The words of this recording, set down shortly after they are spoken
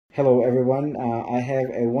Hello everyone, I have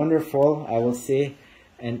a wonderful, I will say,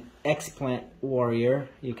 an explant warrior.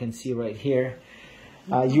 You can see right here.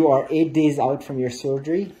 You are 8 days out from your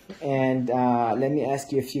surgery, and let me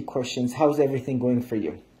ask you a few questions. How's everything going for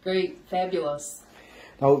you? Great, fabulous.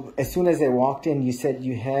 Now, as soon as I walked in, you said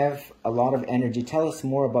you have a lot of energy. Tell us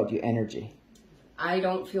more about your energy. I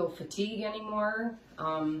don't feel fatigue anymore.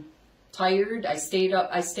 Tired. I stay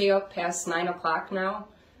up past 9 o'clock now,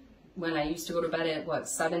 when I used to go to bed at, what,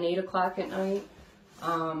 7, 8 o'clock at night.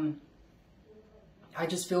 I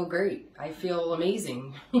just feel great. I feel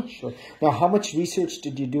amazing. Sure. Now, how much research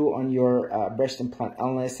did you do on your breast implant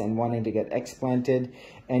illness and wanting to get explanted?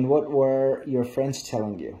 And what were your friends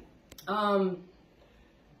telling you?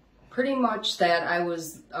 Pretty much that I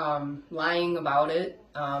was lying about it.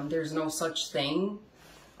 There's no such thing.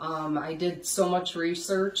 I did so much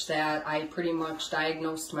research that I pretty much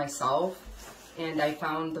diagnosed myself. And I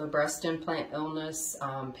found the breast implant illness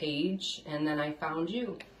page, and then I found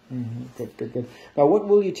you. Good. Now, what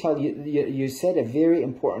will you tell you? You said a very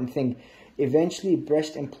important thing. Eventually,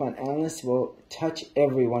 breast implant illness will touch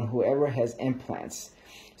everyone, whoever has implants.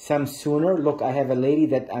 Some sooner. Look, I have a lady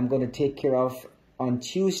that I'm going to take care of on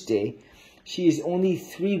Tuesday. She is only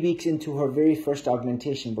 3 weeks into her very first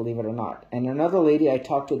augmentation, believe it or not. And another lady I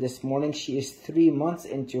talked to this morning, she is 3 months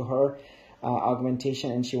into her augmentation,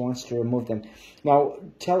 and she wants to remove them. Now,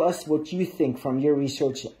 tell us what you think from your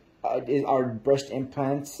research. Are breast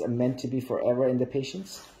implants meant to be forever in the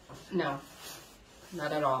patients? No,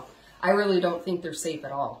 not at all. I really don't think they're safe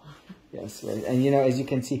at all. Yes, right. And as you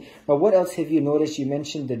can see, but what else have you noticed? You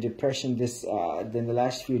mentioned the depression in the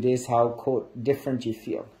last few days, how, quote, different you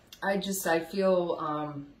feel. I feel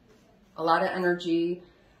a lot of energy.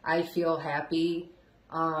 I feel happy.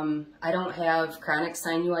 I don't have chronic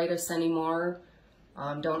sinusitis anymore.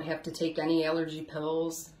 Don't have to take any allergy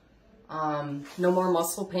pills. No more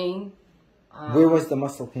muscle pain. Where was the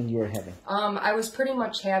muscle pain you were having? I was pretty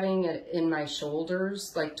much having it in my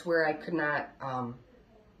shoulders, like to where I could not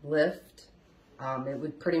lift. It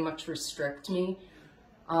would pretty much restrict me.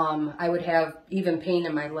 I would have even pain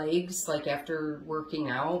in my legs, like after working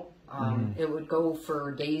out. It would go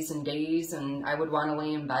for days and days, and I would want to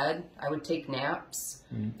lay in bed. I would take naps.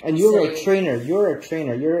 And you're a trainer.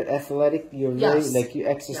 You're athletic. You're very, like, you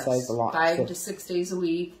exercise a lot. 5 to 6 days a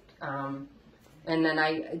week. And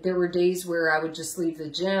then there were days where I would just leave the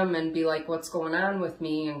gym and be like, what's going on with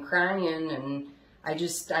me, and crying, and I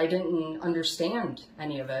didn't understand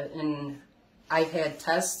any of it. And I've had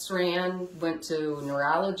tests ran, went to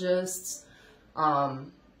neurologists,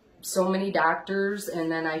 so many doctors,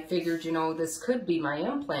 and then I figured, this could be my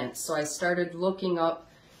implants. So I started looking up,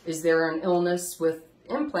 is there an illness with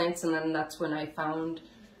implants? And then that's when I found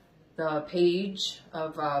the page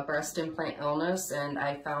of breast implant illness, and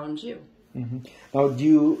I found you. Now,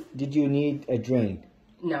 did you need a drain?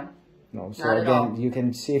 No. No. So again, you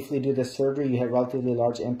can safely do the surgery. You have relatively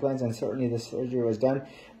large implants, and certainly the surgery was done.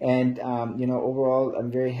 And overall,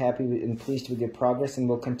 I'm very happy and pleased with your progress, and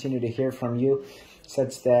we'll continue to hear from you,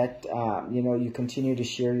 such that you continue to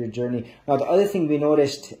share your journey. Now, the other thing we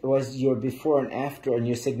noticed was your before and after, and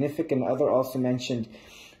your significant other also mentioned.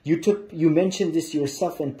 You mentioned this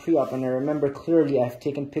yourself in pre-op, and I remember clearly. I've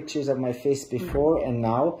taken pictures of my face before and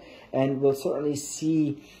now, and we'll certainly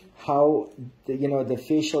see how the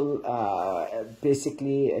facial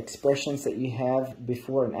basically expressions that you have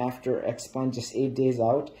before and after explant, just 8 days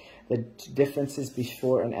out, the differences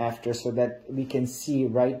before and after, so that we can see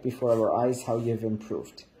right before our eyes how you've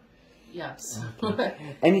improved. Yes. Okay.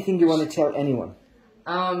 Anything you want to tell anyone?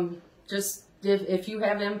 Just if you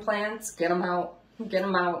have implants, get them out. Get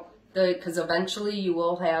them out, because eventually you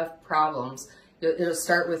will have problems. It'll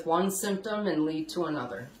start with one symptom and lead to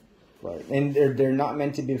another. Right, and they're not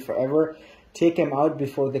meant to be forever. Take them out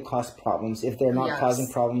before they cause problems, if they're not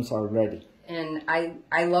causing problems already. And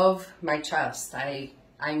I love my chest. I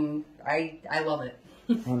love it.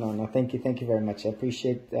 Oh, no, thank you very much. I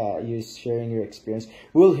appreciate you sharing your experience.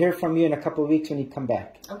 We'll hear from you in a couple of weeks when you come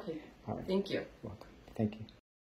back. Okay. All right. Thank you. Welcome. Thank you.